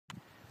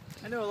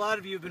I know a lot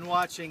of you have been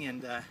watching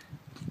and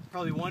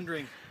probably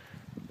wondering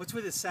what's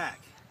with his sack,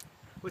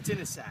 what's in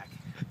his sack.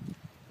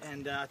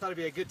 And I thought it'd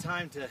be a good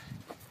time to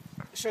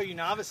show you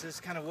novices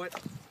kind of what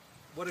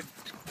an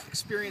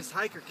experienced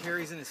hiker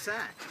carries in his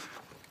sack.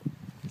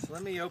 So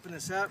let me open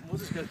this up and we'll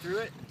just go through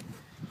it.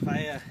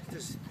 If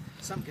there's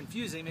something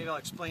confusing, maybe I'll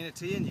explain it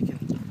to you and you can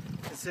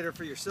consider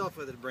for yourself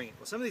whether to bring it.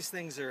 Well, some of these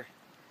things are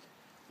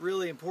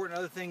really important,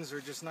 other things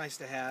are just nice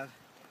to have.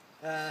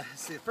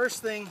 See, the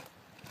first thing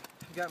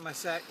I got in my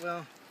sack,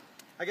 well,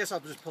 I guess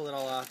I'll just pull it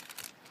all off.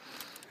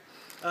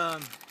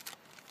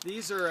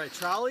 These are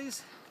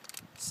trolleys,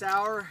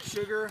 sour,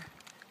 sugar.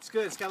 It's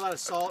good, it's got a lot of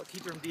salt,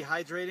 keep it from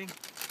dehydrating.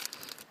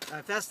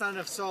 If that's not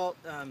enough salt,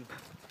 some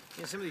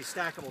of these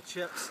stackable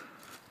chips,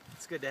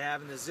 it's good to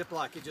have. In the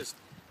Ziploc,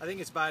 I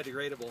think it's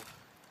biodegradable.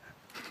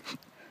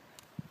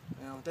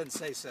 Well, it doesn't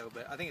say so,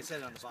 but I think it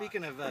said it on the box.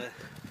 Speaking of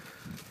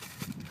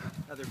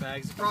other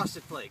bags,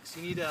 Frosted Flakes.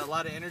 You need a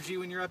lot of energy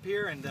when you're up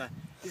here, and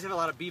these have a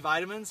lot of B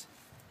vitamins.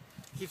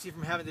 Keeps you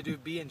from having to do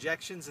B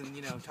injections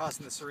and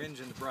tossing the syringe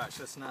in the brush.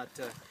 That's not,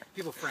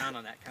 people frown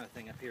on that kind of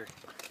thing up here.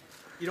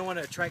 You don't want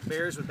to attract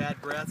bears with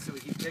bad breath, so we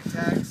keep Tic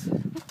Tacs.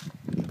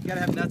 You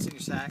gotta have nuts in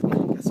your sack.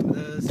 Got some of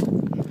those.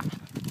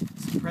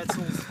 Some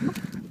pretzels.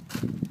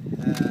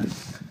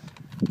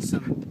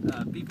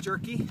 Some beef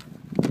jerky.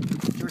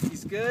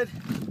 Jerky's good.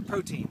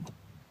 Protein.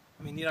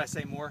 I mean, need I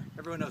say more?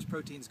 Everyone knows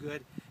protein's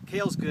good.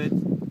 Kale's good.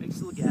 Makes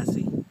it a little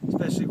gassy,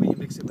 especially when you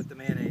mix it with the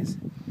mayonnaise.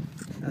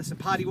 Some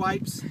potty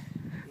wipes.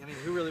 I mean,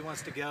 who really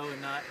wants to go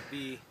and not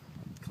be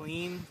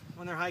clean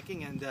when they're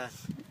hiking? And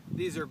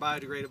these are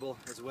biodegradable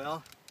as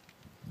well,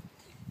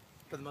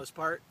 for the most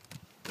part,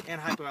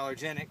 and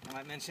hypoallergenic, I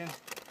might mention.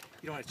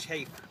 You don't want to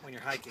chafe when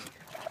you're hiking.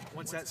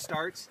 Once that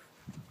starts,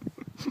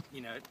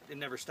 it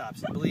never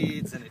stops. It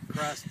bleeds and it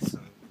crusts.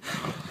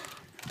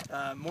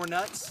 And, more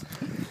nuts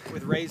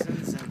with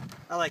raisins, and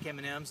I like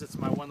M&Ms. It's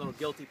my one little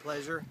guilty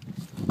pleasure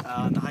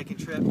on the hiking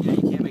trip. You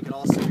can't make it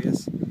all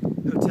serious.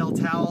 Hotel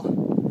towel.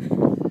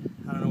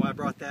 I don't know why I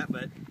brought that,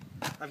 but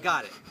I've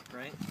got it,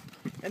 right?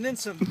 And then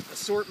some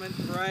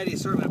variety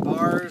assortment of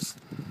bars.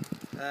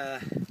 I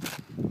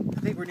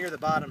think we're near the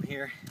bottom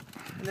here.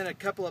 And then a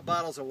couple of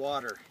bottles of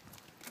water.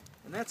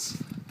 And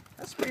that's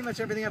pretty much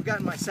everything I've got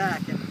in my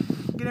sack. And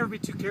you can never be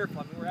too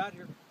careful. I mean, we're out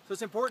here, so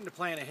it's important to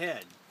plan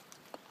ahead.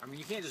 I mean,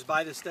 you can't just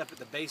buy this stuff at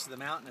the base of the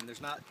mountain and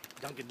there's not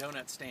Dunkin'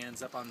 Donut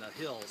stands up on the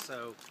hill.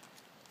 So,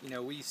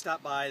 we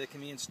stopped by the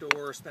convenience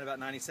store, spent about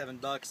 97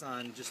 bucks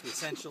on just the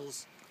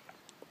essentials.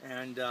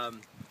 And, I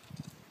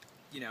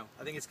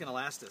think it's going to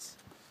last us.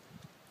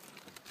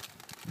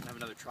 I have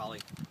another trolley.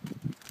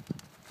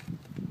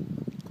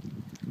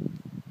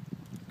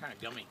 Kind of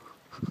gummy.